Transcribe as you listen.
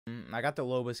I got the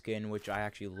Loba skin, which I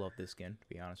actually love this skin, to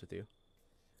be honest with you.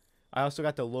 I also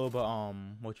got the Loba,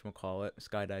 whatchamacallit,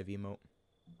 skydive emote.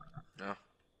 No.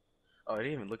 Oh, I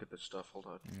didn't even look at this stuff. Hold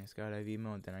on. Yeah, skydive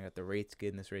emote, and then I got the raid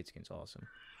skin. This raid skin's awesome.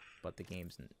 But the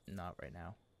game's not right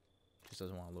now. Just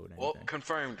doesn't want to load anything. Well,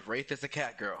 confirmed. Wraith is a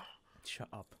cat girl. Shut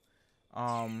up.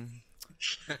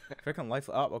 Freaking life.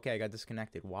 Oh, okay, I got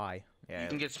disconnected. Why? Yeah. You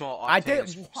can get small. I did.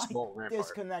 Small Rampart.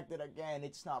 Disconnected again.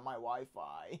 It's not my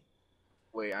Wi-Fi.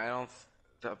 Wait, I don't.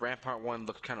 The Rampart one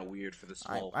looked kind of weird for the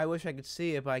small. I wish I could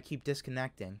see it, but I keep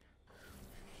disconnecting.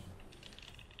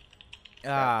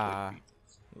 Ah,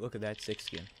 look at that 6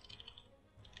 skin.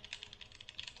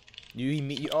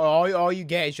 All you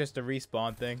get is just a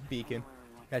respawn thing, beacon.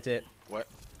 That's it. What?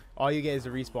 All you get is a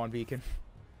respawn beacon.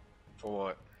 For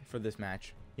what? For this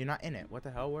match. You're not in it. What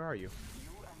the hell? Where are you?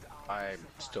 I'm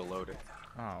still loaded.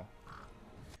 Oh.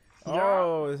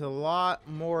 Oh, there's a lot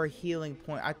more healing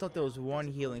point. I thought there was 1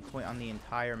 healing point on the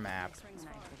entire map.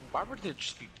 Why would there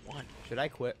just be 1? Should I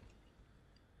quit?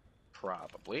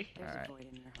 Probably. Alright.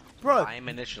 Bro! I'm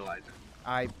initializing.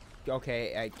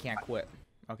 Okay, I can't quit.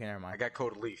 Okay, never mind. I got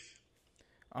code leaf.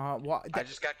 What? I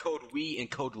just got code we and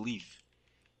code leaf.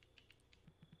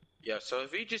 Yeah, so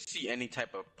if you just see any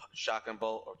type of shotgun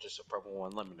bolt or just a purple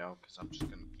one, let me know, because I'm just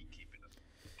gonna keep keeping them.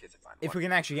 If we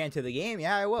can actually get into the game,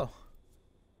 yeah, I will.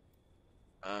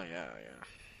 Oh, yeah.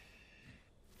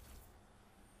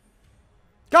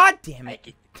 God damn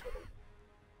it!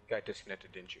 Got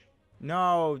disconnected, didn't you?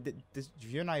 No,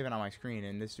 you're not even on my screen,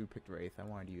 and this dude picked Wraith. I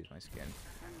wanted to use my skin.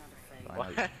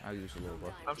 I'll use a little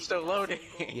bit. I'm still loading.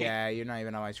 Yeah, you're not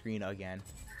even on my screen again.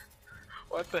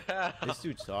 What the hell? This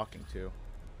dude's talking too.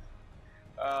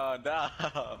 Oh, no.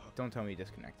 Don't tell me you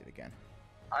disconnected again.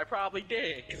 I probably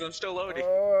did, because I'm still loading.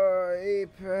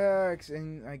 Apex!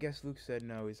 And I guess Luke said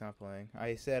no, he's not playing.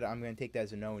 I said I'm going to take that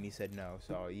as a no, and he said no.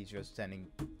 So he's just sending...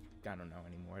 I don't know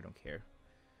anymore. I don't care.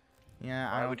 Yeah,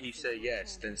 Why would he say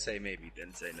yes, then say maybe,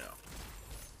 then say no?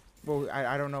 Well,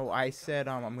 I don't know. I said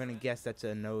I'm going to guess that's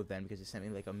a no then, because he sent me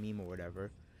like a meme or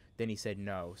whatever. Then he said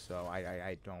no, so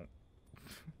I don't...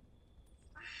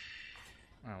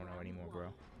 I don't know anymore,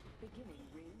 bro.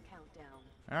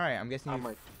 Alright, I'm guessing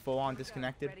you're full-on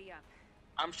disconnected.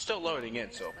 I'm still loading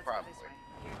in, so probably.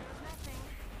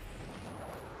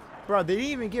 Bro, they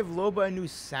didn't even give Loba a new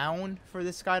sound for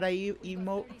this skydive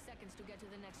emote.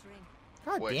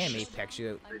 God damn, Apex,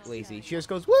 you're lazy. She just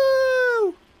goes,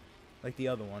 woo! Like the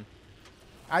other one.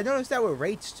 I noticed that with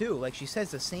rates, too. Like, she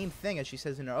says the same thing as she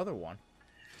says in the other one.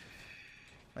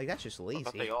 Like, that's just lazy. I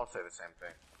thought they all say the same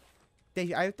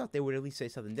thing. I thought they would at least say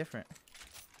something different.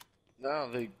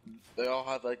 No, they all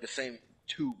have like the same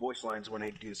 2 voice lines when they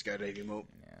do this skydive emote.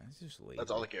 Yeah, it's just lazy. That's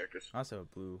all the characters. I also have a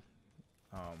blue,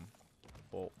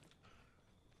 bolt.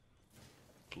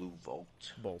 Blue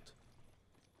Volt. Bolt.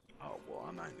 Oh, well,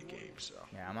 I'm not in the game, so.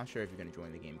 Yeah, I'm not sure if you're going to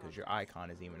join the game because your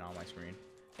icon isn't even on my screen.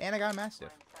 And I got a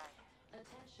Mastiff.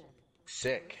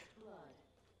 Sick.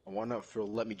 I wonder if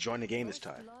it'll let me join the game this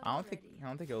time. I don't think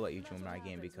it'll let you join my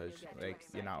game because like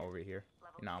you're not over here.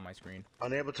 You're not on my screen.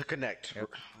 Unable to connect. Yep.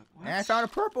 And I found a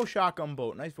purple shotgun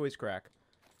bolt. Nice voice crack.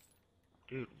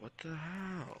 Dude, what the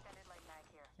hell?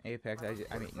 Apex,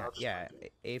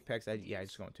 Apex, I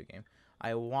just go into a game.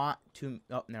 I want to...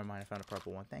 Oh, never mind. I found a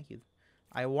purple one. Thank you.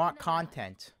 I want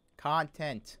content.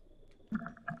 Content.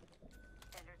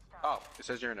 Oh, it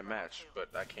says you're in a match, but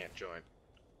I can't join.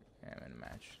 Yeah, I'm in a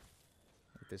match.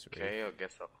 With this okay, I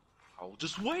guess I'll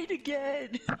just wait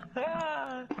again.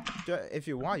 If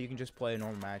you want, you can just play a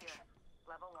normal match.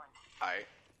 Alright.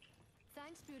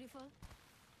 Thanks, beautiful.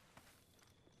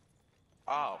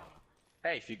 Oh.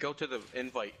 Hey, if you go to the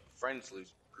invite friends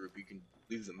group, you can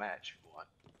leave the match if you want.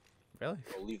 Really?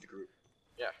 Or leave the group.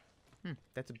 Yeah.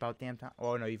 That's about damn time.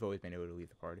 Oh, no, you've always been able to leave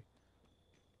the party.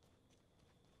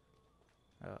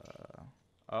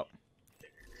 Oh.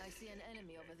 I see an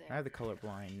enemy over there. I have the color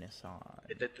blindness on.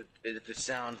 It did the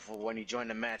sound for when you join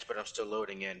the match, but I'm still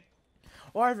loading in.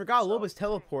 Oh, I forgot. Loba's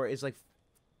teleport is like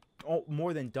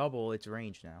more than double its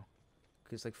range now.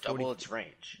 Cause like 40, double its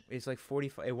range. It's like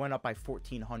 45. It went up by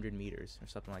 1,400 meters or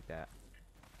something like that.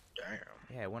 Damn.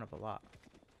 Yeah, it went up a lot.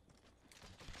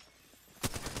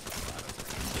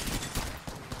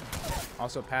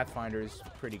 Also, Pathfinder is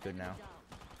pretty good now.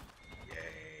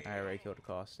 Yay. I already killed a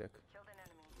caustic.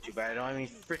 Too bad I don't have any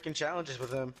freaking challenges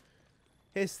with him.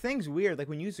 His thing's weird. Like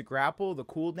when you use the grapple, the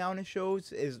cooldown it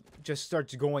shows is just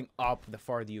starts going up the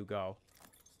farther you go.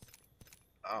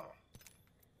 Oh.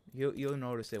 You'll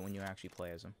notice it when you actually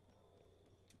play as him.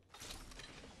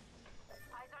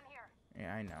 Eyes on here.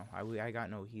 Yeah, I know. I got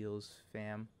no heals,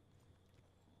 fam.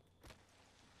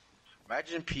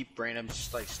 Imagine Pete Branham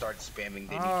just like started spamming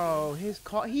DDT.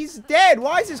 Oh, he's dead.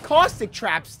 Why is his caustic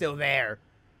trap still there?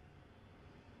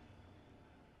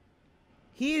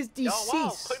 He is deceased. Oh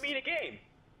wow, put me in a game.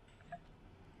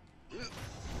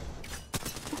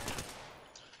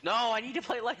 No, I need to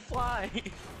play like Fly.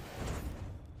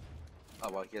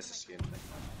 Oh well, he has a skin thing.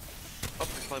 Oh,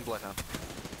 he's playing Bloodhound.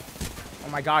 Oh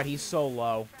my god, he's so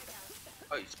low.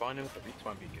 Oh, you spawned in with the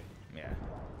respawn beacon. Yeah.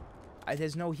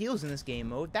 There's no heals in this game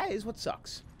mode. That is what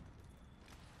sucks.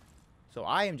 So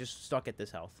I am just stuck at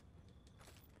this health.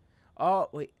 Oh,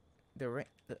 wait. The ring...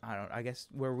 I guess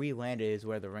where we landed is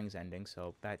where the ring's ending,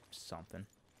 so that's something.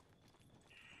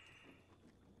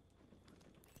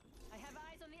 I have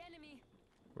eyes on the enemy.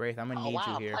 Wraith, I'm gonna need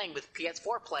you here. Playing with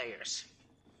PS4 players.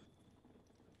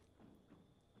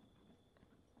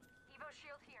 Evo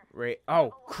shield here. Wraith...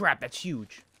 Oh, crap, that's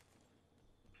huge.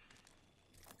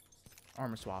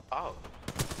 Armor swap. Oh.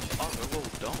 Oh, they're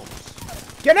little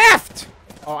domes. Get effed!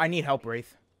 Oh, I need help,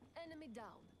 Wraith. Enemy down.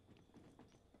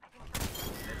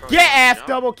 Get effed!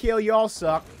 Double kill, you all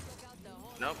suck.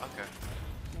 Nope, okay.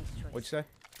 What'd you say?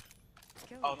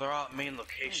 Oh, they're all at main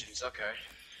locations, okay.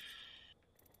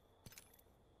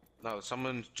 No,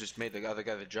 someone just made the other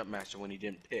guy the jump master when he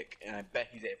didn't pick, and I bet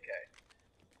he's AFK.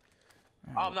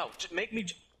 Oh no, just make me...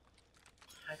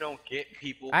 I don't get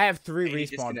people. I have 3 Maybe respawn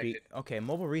disconnected. beacons. Okay,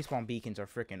 mobile respawn beacons are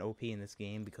freaking OP in this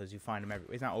game because you find them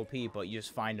everywhere. It's not OP, but you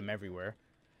just find them everywhere.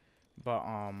 But,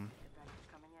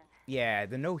 yeah,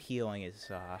 the no healing is,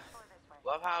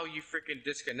 Love how you freaking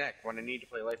disconnect when I need to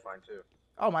play Lifeline too.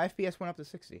 Oh, my FPS went up to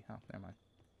 60. Oh, never mind.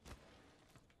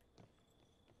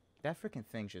 That freaking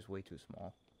thing's just way too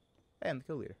small. Hey, I'm the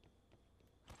kill leader.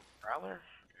 Prowler?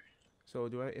 So,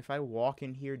 if I walk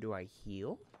in here, do I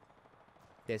heal?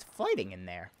 There's fighting in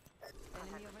there.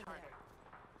 Enemy over there.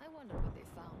 I wonder what they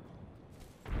found.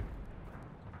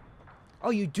 Oh,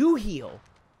 you do heal.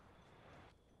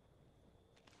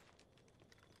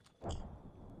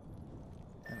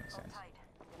 That makes sense.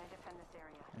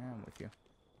 Yeah, I'm with you.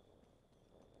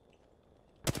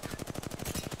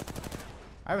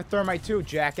 I have a thermite too,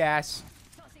 jackass.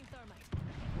 Tossing thermite.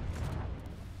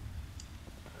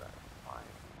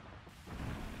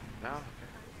 No?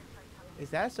 Is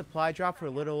that a supply drop for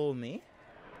little old me?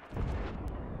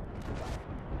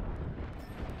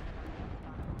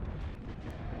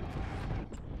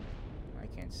 I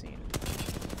can't see him.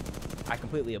 I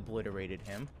completely obliterated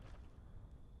him.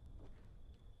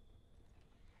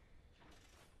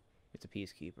 It's a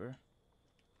peacekeeper.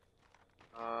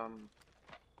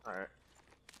 Alright.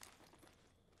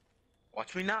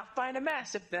 Watch me not find a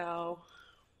massive now.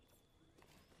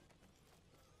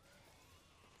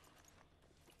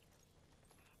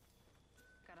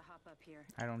 Gotta hop up here.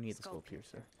 I don't need the Skull skull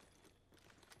piercer.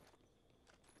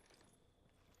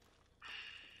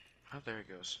 Oh, there he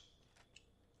goes.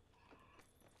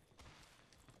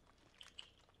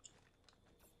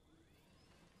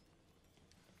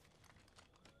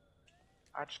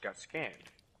 I just got scanned.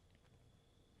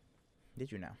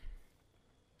 Did you now?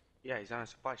 Yeah, he's on a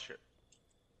supply ship.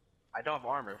 I don't have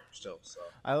armor still, so.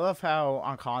 I love how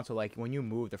on console, like, when you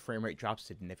move, the frame rate drops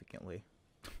significantly.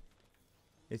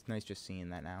 It's nice just seeing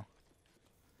that now.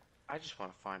 I just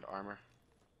want to find armor.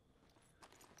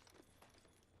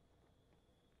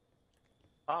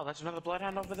 Oh, that's another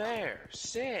bloodhound over there.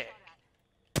 Sick.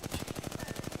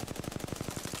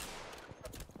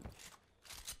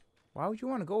 Why would you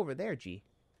want to go over there, G?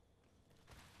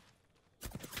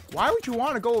 Why would you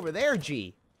want to go over there,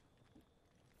 G?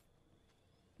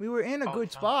 We were in a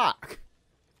good spot.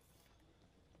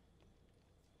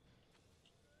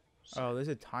 Oh, there's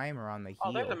a timer on the heel.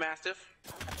 Oh, there's a mastiff.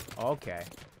 Okay.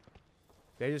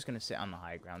 They're just gonna sit on the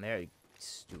high ground. They're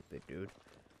stupid, dude.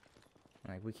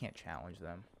 Like, we can't challenge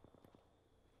them.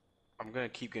 I'm gonna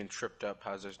keep getting tripped up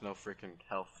because there's no freaking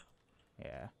health.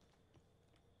 Yeah.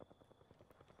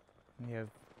 We have...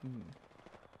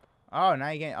 Oh, now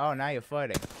you're getting... Oh, now you're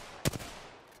fighting.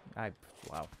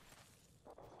 Wow.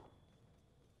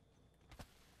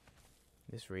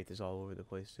 This Wraith is all over the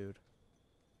place, dude.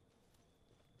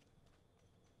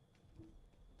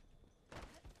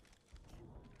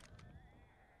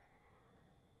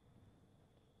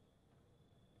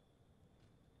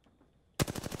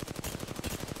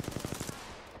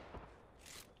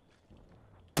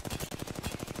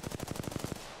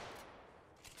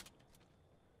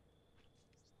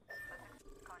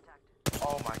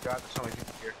 Oh my god, there's so many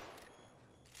people here.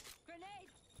 Grenade.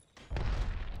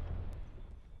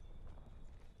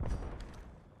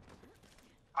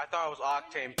 I thought it was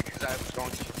Octane because I was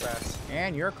going super fast.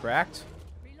 And you're cracked.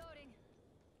 Reloading.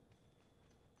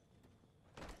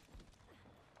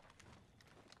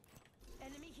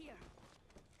 Enemy here.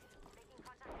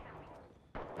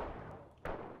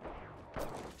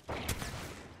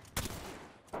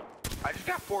 I just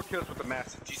got 4 kills with the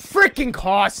massive. Freaking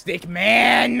caustic,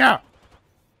 man!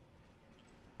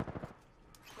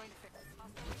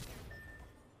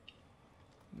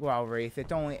 Wow, Wraith,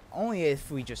 it's only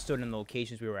if we just stood in the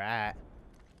locations we were at.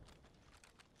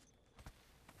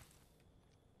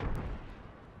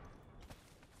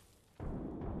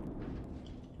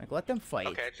 Like, let them fight.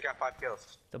 Okay, I just got 5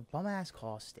 kills. The bum-ass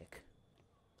caustic.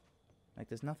 Like,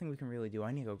 there's nothing we can really do.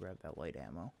 I need to go grab that light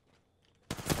ammo.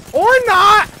 Or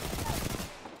not!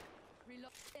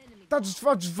 That's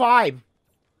vibe.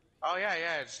 Oh,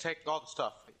 yeah, just take all the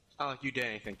stuff. It's not like you did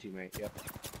anything, teammate. Yep.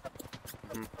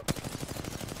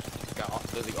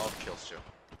 Got literally all the kills, too.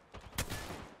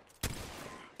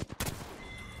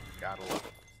 Gotta love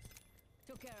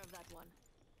it. Took care of that one.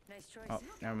 Nice choice. Oh,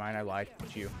 never mind. I lied.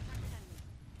 It's you.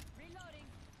 Reloading.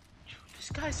 Dude, this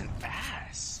guy's an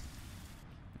ass.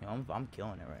 You know, I'm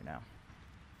killing it right now.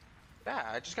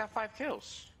 Yeah, I just got 5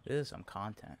 kills. This is some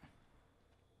content.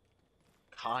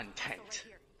 Content.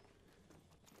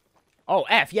 Oh,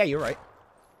 F. Yeah, you're right.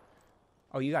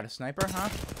 Oh, you got a sniper, huh?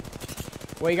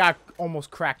 Well, you got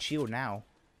almost cracked shield now.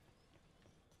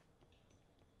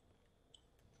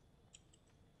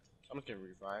 Someone's getting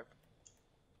revived.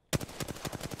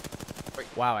 Wait,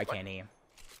 Wow, I can't aim.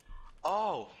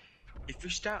 Oh, if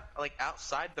you're like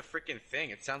outside the freaking thing,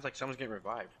 it sounds like someone's getting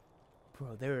revived.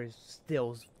 Bro, there is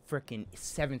still freaking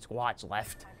 7 squads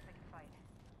left.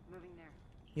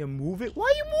 You move it? Why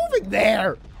are you moving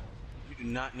there? You do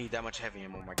not need that much heavy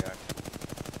ammo, oh my god.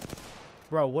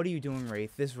 Bro, what are you doing,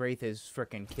 Wraith? This Wraith is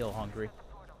freaking kill hungry.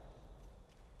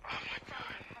 Oh my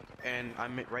god. And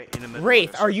I'm right in the middle.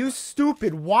 Wraith, are you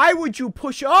stupid? Why would you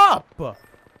push up?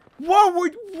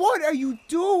 What are you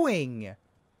doing?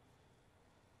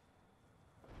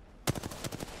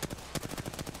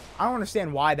 I don't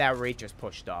understand why that Wraith just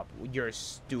pushed up. You're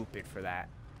stupid for that.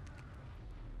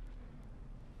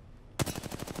 I'm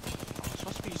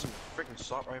supposed to be using a freaking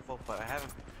assault rifle, but I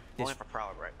haven't. I'm only for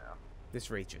Prowler right now. This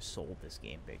Wraith just sold this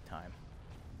game big time.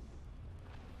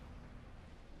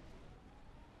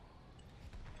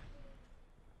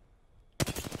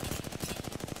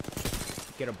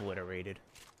 Get obliterated.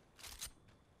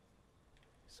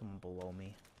 Someone below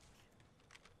me.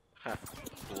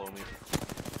 Below me.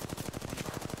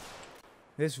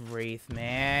 This Wraith,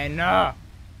 man.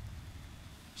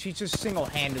 She just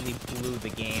single-handedly blew the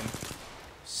game.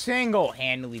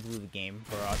 Single-handedly blew the game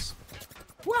for us.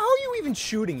 Well, how are you even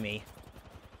shooting me?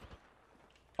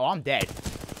 Oh, I'm dead.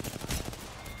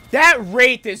 That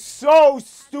Wraith is so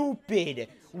stupid.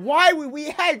 Why would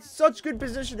we had such good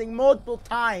positioning multiple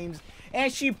times,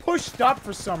 and she pushed up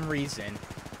for some reason.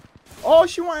 All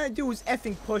she wanted to do was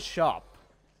effing push up.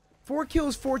 4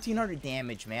 kills, 1400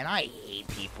 damage, man. I hate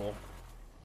people.